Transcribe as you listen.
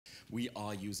we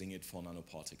are using it for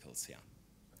nanoparticles here.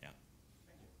 Yeah.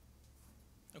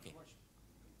 Okay.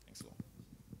 Thanks a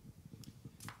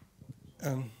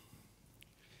lot.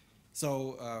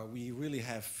 So we really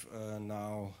have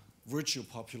now virtual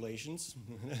populations.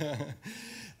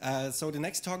 So the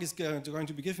next talk is going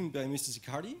to be given by Mr.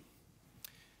 Siccardi,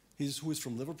 who is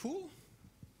from Liverpool,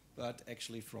 but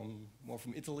actually more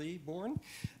from Italy born.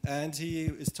 And he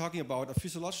is talking about a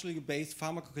physiologically based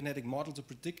pharmacokinetic model to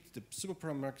predict the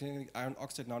superparamagnetic iron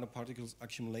oxide nanoparticles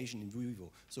accumulation in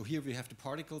vivo. So here we have the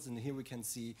particles, and here we can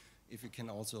see if we can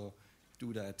also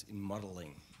do that in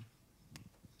modeling.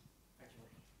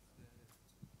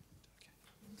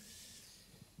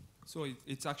 So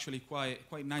it's actually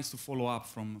quite nice to follow up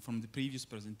from the previous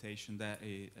presentation that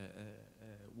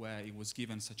where it was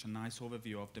given such a nice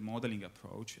overview of the modeling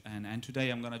approach. And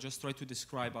today I'm going to just try to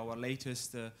describe our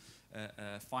latest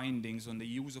findings on the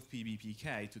use of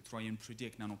PBPK to try and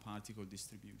predict nanoparticle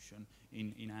distribution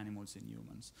in animals and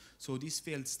humans. So this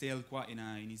field is still quite in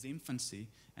its infancy,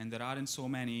 and there aren't so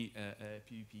many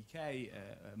PBPK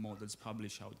models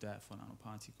published out there for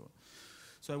nanoparticle.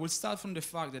 So I will start from the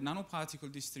fact that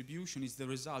nanoparticle distribution is the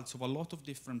result of a lot of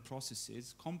different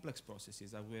processes, complex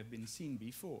processes that we have been seeing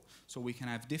before. So we can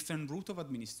have different route of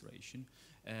administration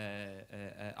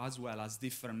as well as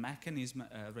different mechanisms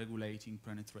regulating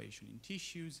penetration in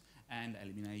tissues and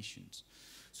eliminations.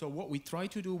 So what we try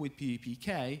to do with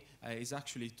PBPK is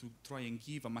actually to try and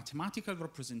give a mathematical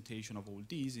representation of all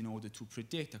these in order to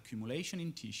predict accumulation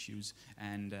in tissues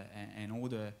and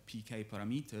other PK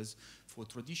parameters for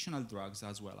traditional drugs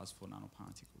as well as for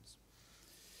nanoparticles.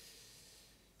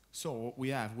 So what we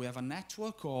have a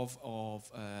network of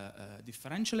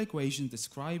differential equations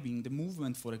describing the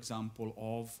movement, for example,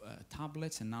 of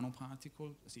tablets and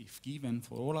nanoparticles, if given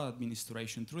for oral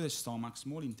administration through the stomach,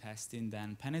 small intestine,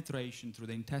 then penetration through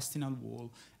the intestinal wall,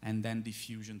 and then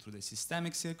diffusion through the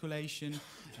systemic circulation,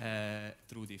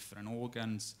 through different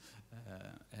organs.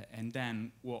 And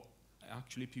then what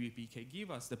actually PBPK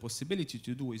gives us the possibility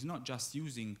to do is not just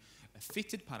using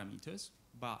fitted parameters,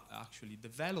 but actually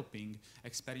developing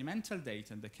experimental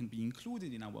data that can be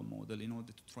included in our model in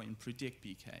order to try and predict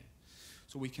PK.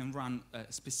 So we can run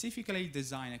a specifically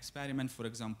designed experiment, for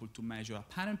example, to measure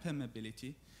apparent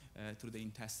permeability through the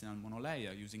intestinal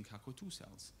monolayer using CACO2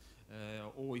 cells.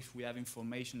 Or if we have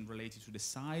information related to the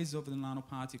size of the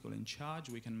nanoparticle and charge,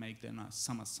 we can make then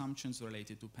some assumptions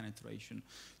related to penetration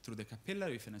through the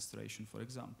capillary fenestration, for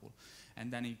example.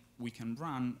 And then we can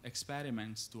run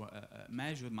experiments to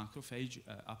measure macrophage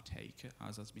uptake,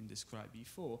 as has been described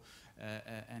before,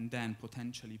 and then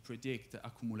potentially predict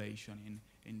accumulation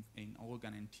in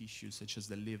organ and tissues such as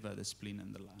the liver, the spleen,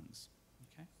 and the lungs.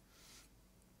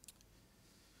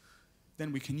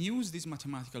 Then we can use this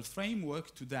mathematical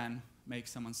framework to then make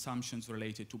some assumptions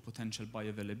related to potential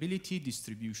bioavailability,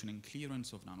 distribution, and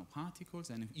clearance of nanoparticles.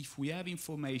 And if we have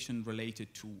information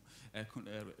related to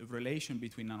relation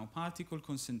between nanoparticle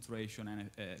concentration and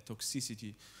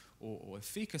toxicity or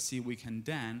efficacy, we can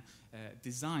then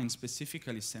design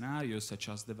specifically scenarios such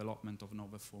as development of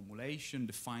novel formulation,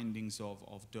 the findings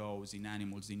of those in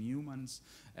animals, in humans,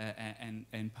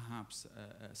 and perhaps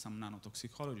some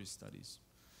nanotoxicology studies.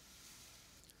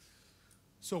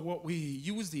 So what we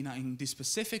used in this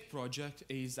specific project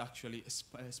is actually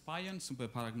SPION,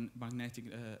 Superparamagnetic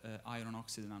iron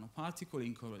oxide nanoparticle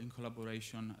in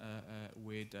collaboration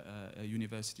with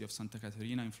University of Santa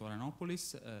Catarina in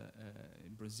Florianopolis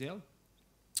in Brazil.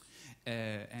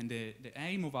 And the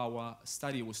aim of our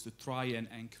study was to try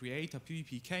and create a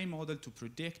PBPK model to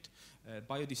predict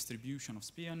biodistribution of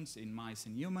SPIONs in mice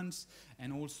and humans,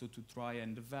 and also to try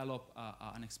and develop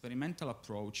an experimental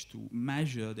approach to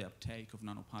measure the uptake of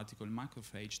nanoparticle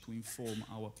macrophage to inform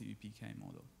our PBPK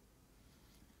model.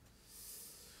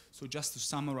 So just to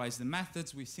summarize the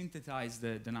methods, we synthesize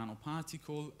the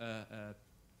nanoparticle,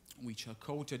 which are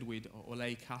coated with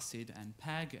oleic acid and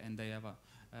PEG, and they have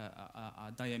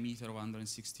a diameter of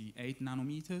 168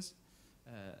 nanometers.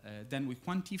 Then we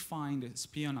quantify the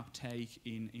SPION uptake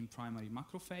in primary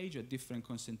macrophage at different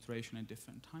concentration at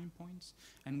different time points.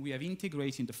 And we have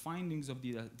integrated the findings of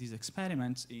these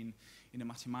experiments in a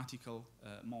mathematical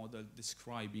model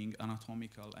describing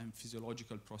anatomical and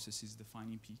physiological processes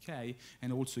defining PK,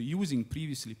 and also using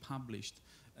previously published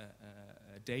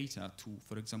data to,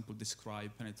 for example,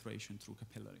 describe penetration through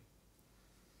capillary.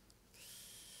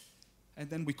 And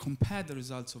then we compared the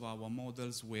results of our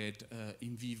models with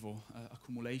in vivo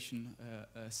accumulation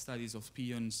studies of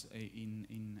SPIONs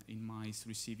in mice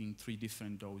receiving 3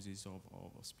 different doses of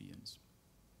SPIONs.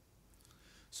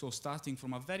 So starting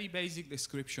from a very basic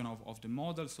description of the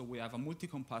model, so we have a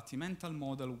multi-compartmental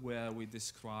model where we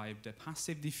describe the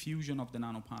passive diffusion of the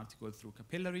nanoparticle through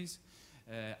capillaries,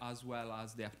 as well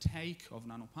as the uptake of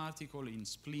nanoparticle in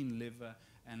spleen, liver,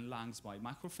 and lungs by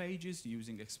macrophages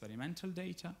using experimental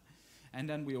data. And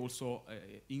then we also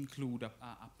include a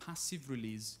passive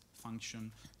release function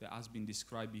that has been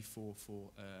described before for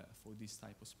this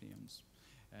type of SPIONs,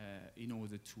 in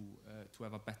order to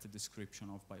have a better description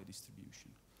of biodistribution.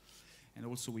 And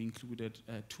also we included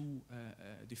two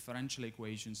differential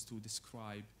equations to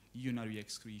describe urinary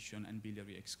excretion and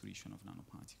biliary excretion of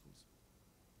nanoparticles.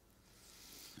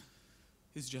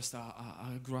 It's just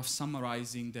a graph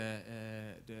summarizing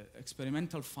the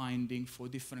experimental finding for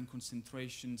different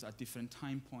concentrations at different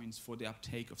time points for the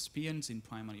uptake of SPIONs in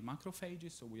primary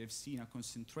macrophages. So we have seen a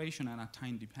concentration and a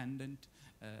time-dependent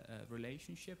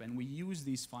relationship, and we use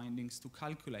these findings to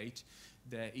calculate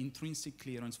the intrinsic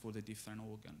clearance for the different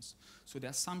organs. So the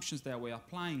assumptions that we're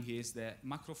applying here is that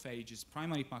macrophages,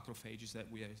 primary macrophages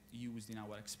that we have used in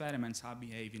our experiments are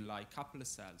behaving like Kaplan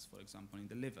cells, for example, in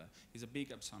the liver. Is a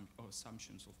big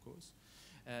assumptions, of course.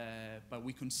 But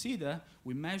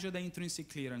we measure the intrinsic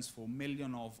clearance for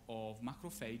million of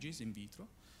macrophages in vitro,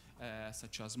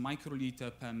 such as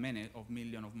microliter per minute of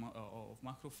million of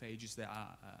macrophages that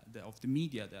are of the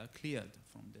media that are cleared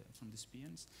from the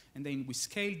SPIONs. And then we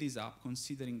scale this up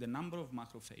considering the number of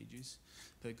macrophages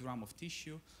per gram of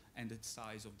tissue and the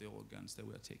size of the organs that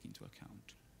we are taking into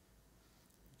account.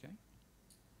 Okay?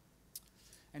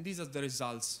 And these are the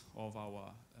results of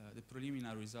our, the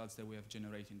preliminary results that we have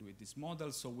generated with this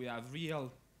model. So we have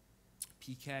real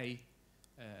PK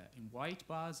in white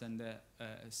bars and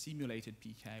simulated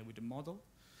PK with the model.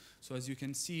 So as you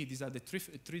can see, these are the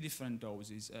three different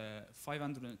doses,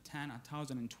 510,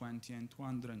 1020, and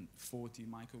 240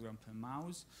 microgram per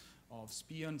mouse of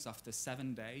SPIONs after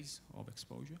 7 days of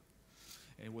exposure.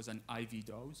 It was an IV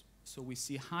dose. So we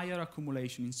see higher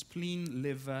accumulation in spleen,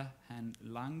 liver, and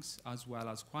lungs, as well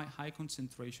as quite high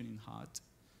concentration in heart.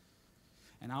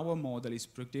 And our model is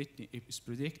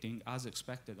predicting, as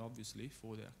expected, obviously,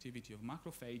 for the activity of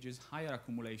macrophages, higher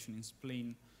accumulation in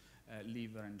spleen,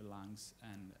 liver, and the lungs,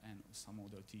 and some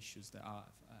other tissues that are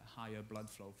higher blood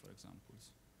flow, for example.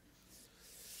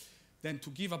 Then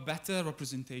to give a better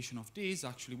representation of this,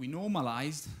 actually, we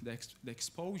normalized the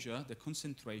exposure, the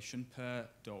concentration per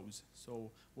dose.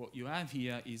 So what you have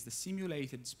here is the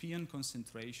simulated SPION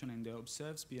concentration and the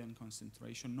observed SPION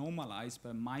concentration normalized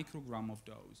per microgram of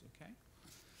dose, okay?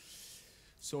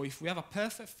 So if we have a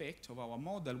perfect fit of our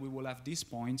model, we will have these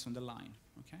points on the line,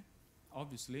 okay?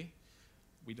 Obviously,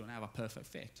 we don't have a perfect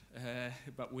fit,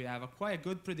 but we have a quite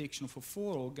good prediction for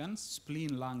 4 organs,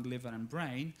 spleen, lung, liver, and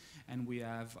brain, and we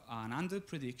have an under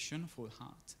prediction for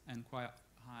heart and quite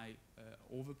high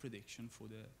over prediction for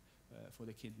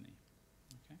the kidney,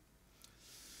 okay?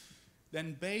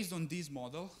 Then based on this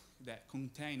model that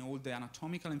contain all the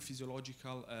anatomical and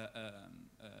physiological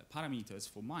parameters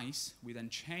for mice, we then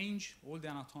change all the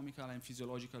anatomical and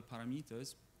physiological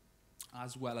parameters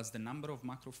as well as the number of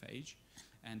macrophage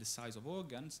and the size of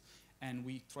organs, and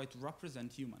we try to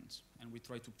represent humans, and we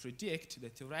try to predict the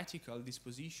theoretical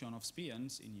disposition of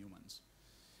SPIONs in humans.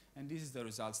 And this is the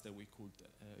results that we could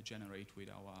generate with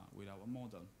our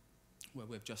model, where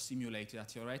we've just simulated a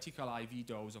theoretical IV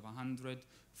dose of 100,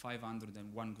 500,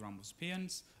 and 1 gram of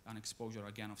SPIONs, an exposure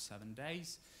again of 7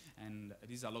 days, and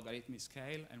this is a logarithmic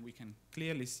scale, and we can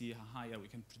clearly see how higher we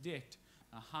can predict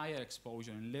a higher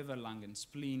exposure in liver, lung, and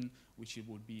spleen, which it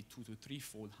would be 2 to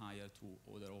 3-fold higher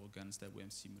to other organs that we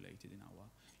have simulated in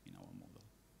our model.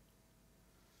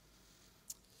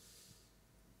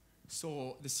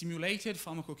 So the simulated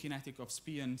pharmacokinetic of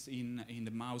SPIONs in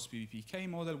the mouse PBPK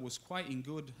model was quite in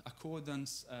good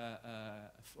accordance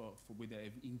with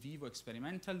the in vivo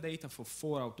experimental data for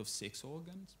 4 out of 6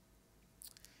 organs.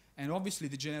 And obviously,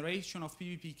 the generation of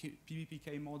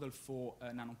PBPK model for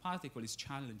nanoparticle is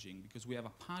challenging because we have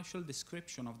a partial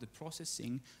description of the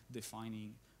processing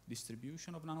defining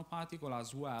distribution of nanoparticle,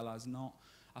 as well as not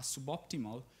a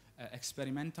suboptimal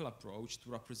experimental approach to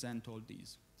represent all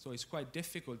these. So it's quite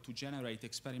difficult to generate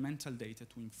experimental data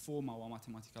to inform our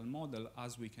mathematical model,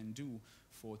 as we can do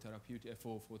for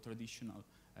traditional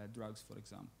drugs, for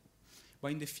example.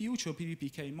 But in the future,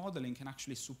 PBPK modeling can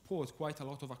actually support quite a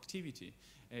lot of activity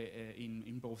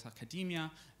in both academia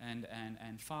and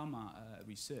pharma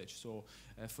research. So,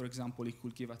 for example, it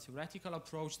could give a theoretical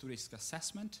approach to risk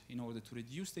assessment in order to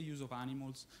reduce the use of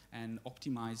animals and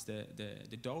optimize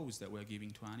the dose that we're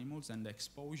giving to animals and the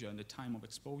exposure and the time of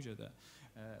exposure that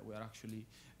we are actually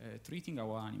treating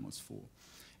our animals for.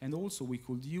 And also we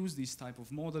could use this type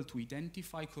of model to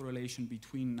identify correlation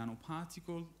between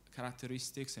nanoparticle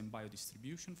characteristics and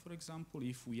biodistribution, for example,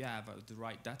 if we have the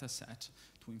right data set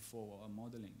to inform our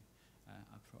modeling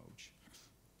approach.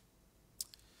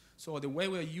 So the way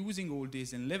we're using all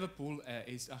this in Liverpool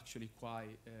is actually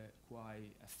quite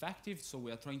effective. So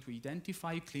we are trying to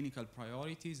identify clinical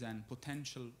priorities and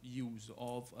potential use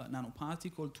of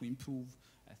nanoparticle to improve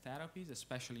therapies,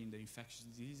 especially in the infectious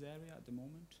disease area at the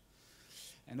moment.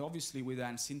 And obviously we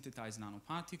then synthesize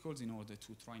nanoparticles in order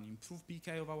to try and improve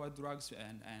PK of our drugs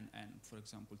and for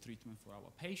example, treatment for our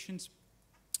patients.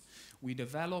 We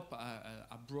develop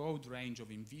a broad range of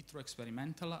in vitro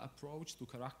experimental approach to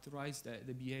characterize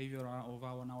the behavior of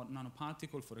our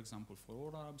nanoparticle, for example, for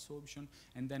oral absorption,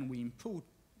 and then we input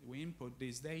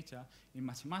this data in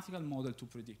mathematical model to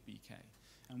predict PK.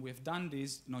 And we have done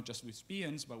this not just with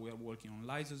SPIONs, but we are working on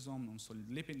lysosome, on solid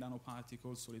lipid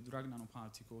nanoparticles, solid drug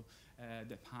nanoparticles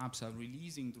that perhaps are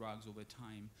releasing drugs over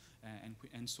time,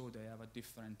 and so they have a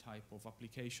different type of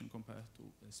application compared to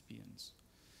SPIONs.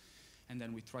 And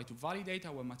then we try to validate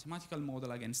our mathematical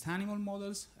model against animal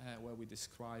models, where we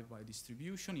describe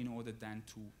biodistribution in order then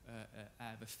to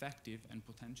have effective and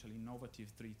potentially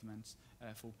innovative treatments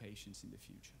for patients in the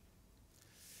future.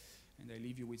 And I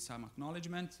leave you with some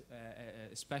acknowledgement,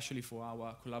 especially for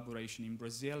our collaboration in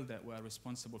Brazil that were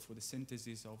responsible for the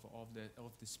synthesis of the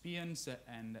SPIONs,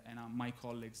 and my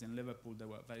colleagues in Liverpool that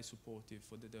were very supportive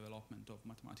for the development of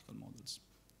mathematical models.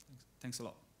 Thanks a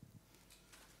lot.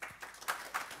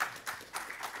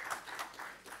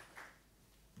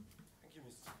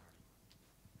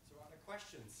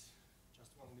 Questions?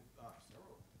 Just one in the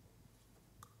several.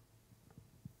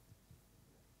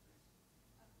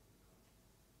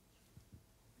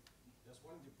 There's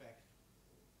one in the back.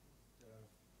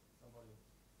 Somebody.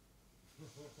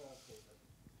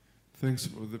 Thanks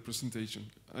for the presentation.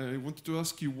 I wanted to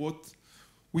ask you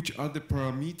which are the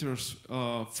parameters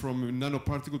from a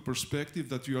nanoparticle perspective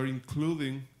that you are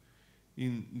including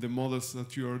in the models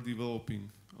that you are developing,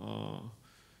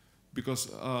 because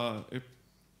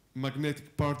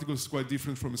magnetic particle is quite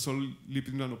different from a solid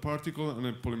lipid nanoparticle and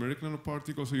a polymeric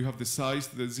nanoparticle. So you have the size,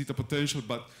 the zeta potential,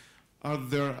 but are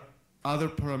there other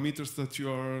parameters that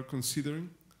you are considering?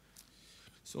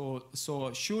 So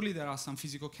surely there are some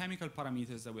physicochemical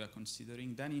parameters that we are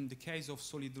considering. Then in the case of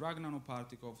solid drug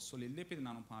nanoparticle, of solid lipid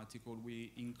nanoparticle,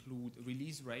 we include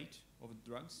release rate of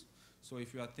drugs. So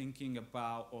if you are thinking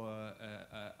about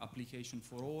application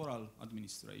for oral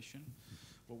administration,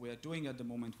 what we are doing at the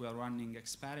moment, we are running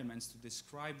experiments to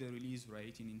describe the release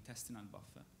rate in intestinal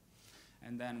buffer.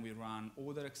 And then we run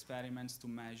other experiments to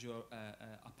measure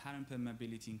apparent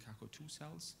permeability in CACO2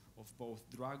 cells of both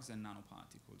drugs and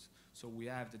nanoparticles. So we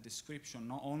have the description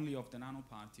not only of the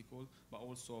nanoparticle, but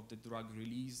also of the drug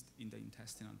released in the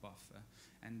intestinal buffer.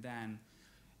 And then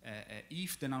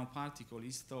if the nanoparticle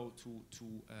is thought to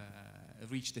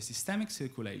reach the systemic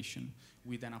circulation,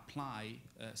 we then apply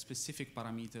specific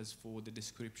parameters for the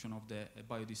description of the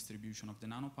biodistribution of the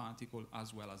nanoparticle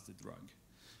as well as the drug.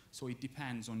 So it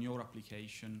depends on your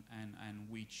application and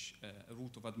which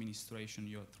route of administration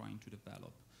you're trying to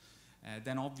develop.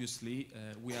 Then obviously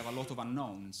we have a lot of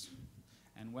unknowns.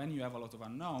 And when you have a lot of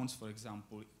unknowns, for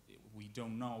example, we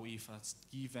don't know if a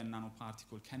given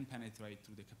nanoparticle can penetrate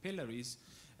through the capillaries.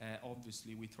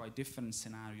 Obviously, we try different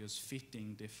scenarios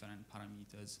fitting different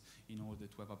parameters in order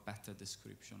to have a better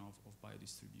description of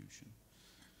biodistribution.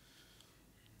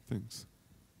 Thanks.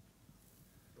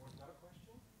 There was another question?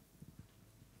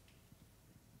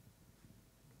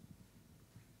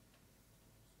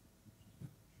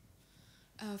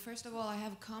 First of all, I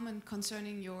have a comment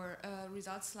concerning your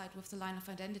results slide with the line of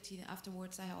identity.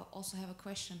 Afterwards, I also have a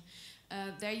question.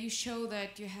 There you show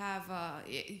that you have,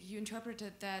 you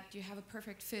interpreted that you have a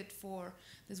perfect fit for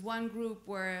this one group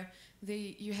where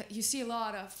you see a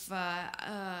lot of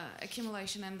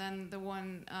accumulation, and then the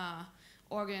one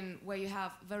organ where you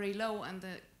have very low, and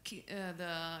the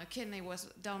kidney was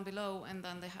down below, and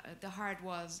then the heart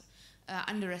was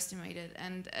underestimated.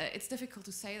 And it's difficult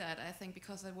to say that, I think,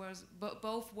 because it was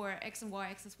both were x and y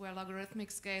axis were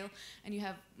logarithmic scale, and you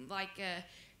have like a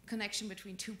connection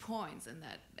between 2 points in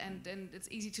that, and it's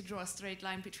easy to draw a straight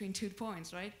line between 2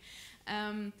 points, right?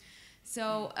 But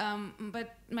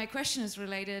my question is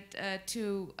related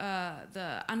to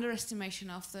the underestimation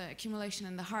of the accumulation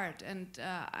in the heart, and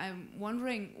I'm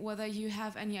wondering whether you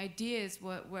have any ideas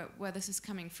where this is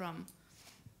coming from.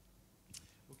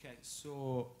 Okay,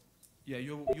 so yeah,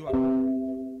 you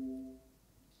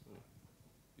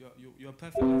are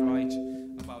perfectly right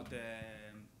about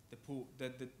the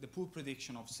the pool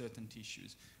prediction of certain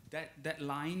tissues. That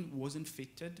line wasn't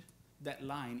fitted. That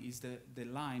line is the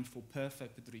line for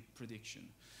perfect prediction.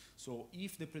 So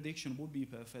if the prediction would be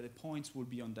perfect, the points would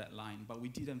be on that line, but we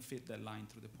didn't fit that line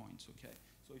through the points. Okay.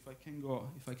 So if I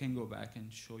can go back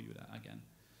and show you that again.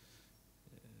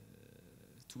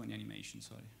 Too many animations,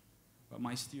 sorry. But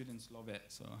my students love it,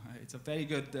 so it's a very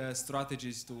good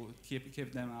strategy to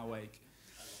keep them awake.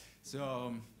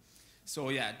 So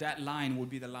yeah, that line would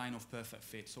be the line of perfect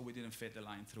fit. So we didn't fit the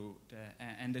line through,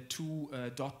 and the two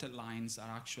dotted lines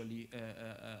are actually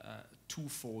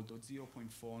twofold or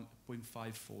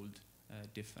 0.5-fold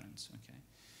difference. Okay.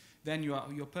 Then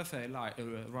you're perfectly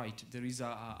right. There is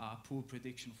a poor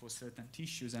prediction for certain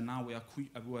tissues, and now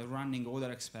we're running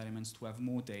other experiments to have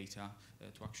more data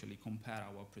to actually compare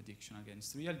our prediction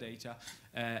against real data.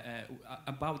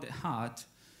 About the heart,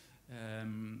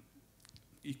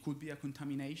 it could be a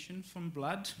contamination from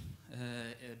blood,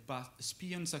 but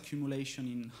SPIONs accumulation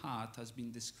in heart has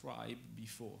been described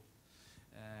before.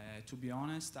 To be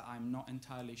honest, I'm not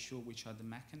entirely sure which are the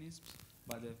mechanisms,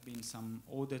 but there have been some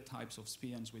other types of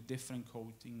SPIONs with different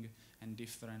coating and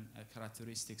different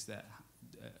characteristics that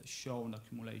show an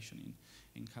accumulation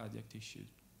in cardiac tissue.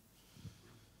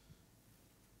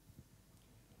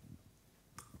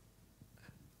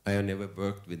 I have never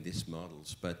worked with these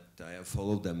models, but I have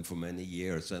followed them for many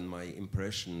years, and my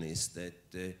impression is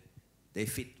that they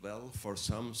fit well for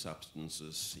some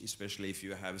substances, especially if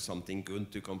you have something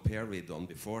good to compare with on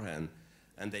beforehand,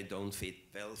 and they don't fit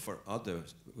well for other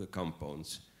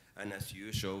compounds. And as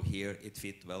you show here, it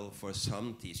fit well for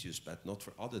some tissues, but not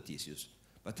for other tissues.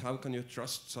 But how can you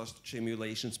trust such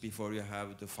simulations before you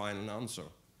have the final answer?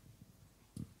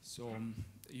 So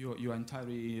you're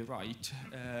entirely right,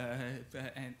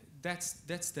 and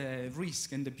that's the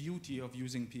risk and the beauty of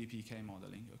using PBPK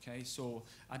modeling. Okay, so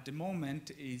at the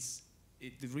moment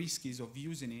the risk is of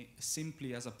using it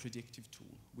simply as a predictive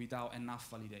tool without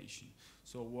enough validation.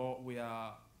 So what we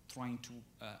are trying to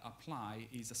apply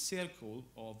is a circle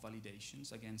of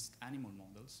validations against animal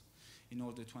models in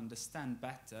order to understand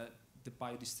better the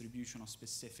biodistribution of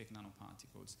specific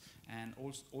nanoparticles. And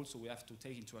also we have to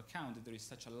take into account that there is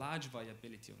such a large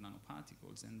variability of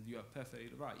nanoparticles, and you are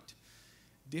perfectly right.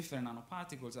 Different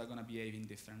nanoparticles are going to behave in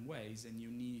different ways, and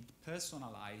you need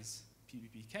personalized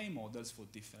PBPK models for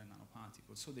different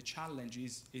nanoparticles. So the challenge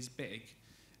is big,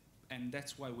 and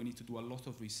that's why we need to do a lot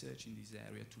of research in this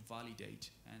area to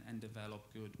validate and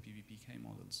develop good PBPK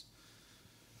models.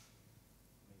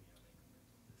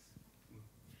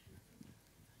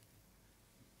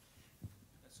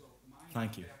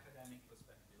 Thank you.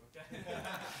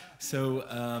 So,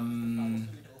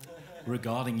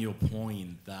 regarding your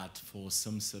point that for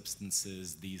some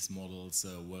substances these models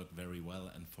work very well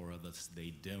and for others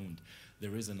they don't,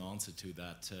 there is an answer to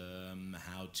that,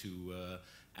 how to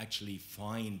actually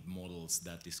find models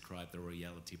that describe the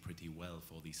reality pretty well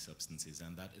for these substances,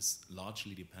 and that is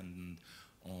largely dependent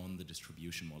on the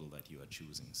distribution model that you are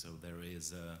choosing. So there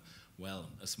is a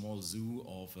small zoo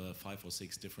of 5 or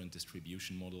 6 different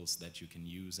distribution models that you can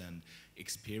use, and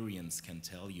experience can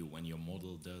tell you when your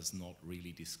model does not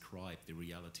really describe the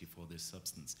reality for this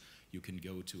substance. You can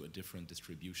go to a different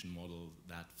distribution model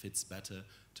that fits better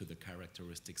to the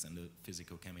characteristics and the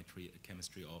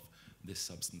physicochemistry of this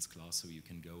substance class. So you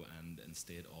can go and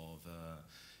instead of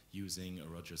using a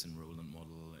Rogers and Rowland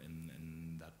model in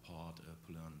that part, a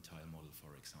Polymer model,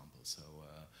 for example. So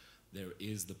there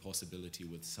is the possibility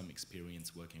with some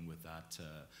experience working with that,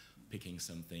 picking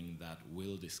something that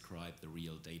will describe the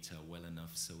real data well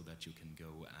enough so that you can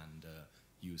go and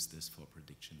use this for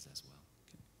predictions as well.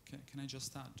 Can I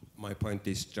just add? My point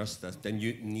is just that then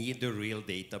you need the real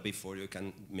data before you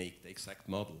can make the exact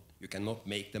model. You cannot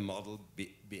make the model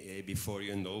before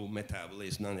you know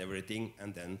metabolism and everything,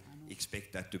 and then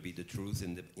expect that to be the truth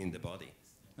in the body.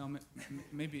 No,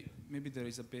 maybe there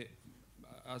is a bit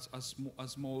a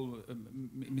small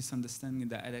misunderstanding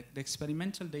that the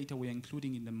experimental data we are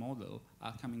including in the model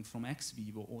are coming from ex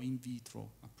vivo or in vitro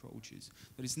approaches.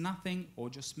 There is nothing or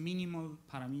just minimal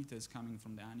parameters coming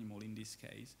from the animal in this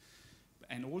case.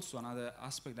 And also another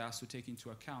aspect that has to take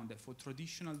into account that for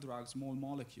traditional drugs, small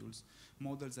molecules,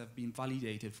 models have been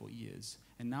validated for years.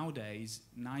 And nowadays,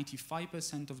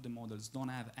 95% of the models don't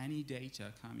have any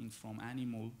data coming from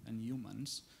animal and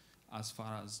humans as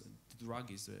far as the drug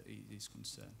is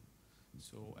concerned.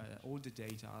 So all the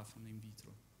data are from in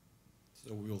vitro.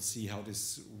 So we will see how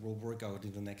this will work out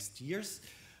in the next years.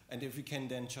 And if we can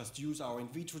then just use our in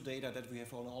vitro data that we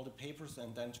have on all the papers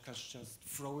and then just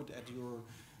throw it at your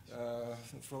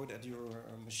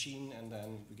machine, and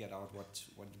then we get out what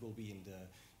will be in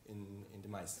the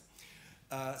mice.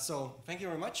 So thank you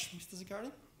very much, Mr.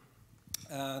 Siccardi.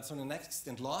 So the next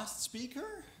and last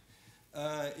speaker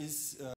is